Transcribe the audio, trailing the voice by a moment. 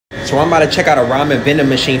So I'm about to check out a ramen vending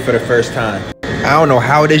machine for the first time. I don't know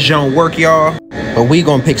how this junk work, y'all, but we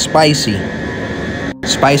gonna pick spicy.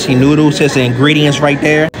 Spicy noodles, says the ingredients right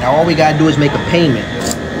there. Now all we gotta do is make a payment.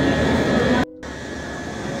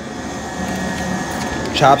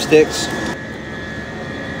 Chopsticks.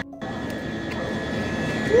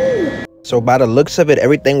 So by the looks of it,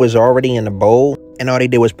 everything was already in the bowl, and all they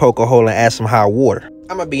did was poke a hole and add some hot water.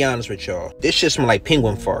 I'm gonna be honest with y'all, this shit smell like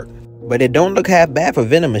penguin fart. But it don't look half bad for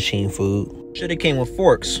vending machine food. Should've came with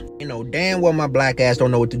forks. You know damn well my black ass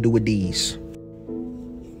don't know what to do with these.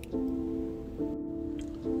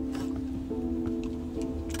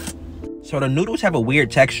 So the noodles have a weird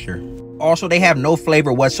texture. Also, they have no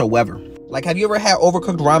flavor whatsoever. Like, have you ever had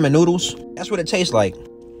overcooked ramen noodles? That's what it tastes like.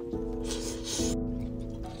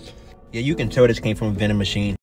 Yeah, you can tell this came from a vending machine.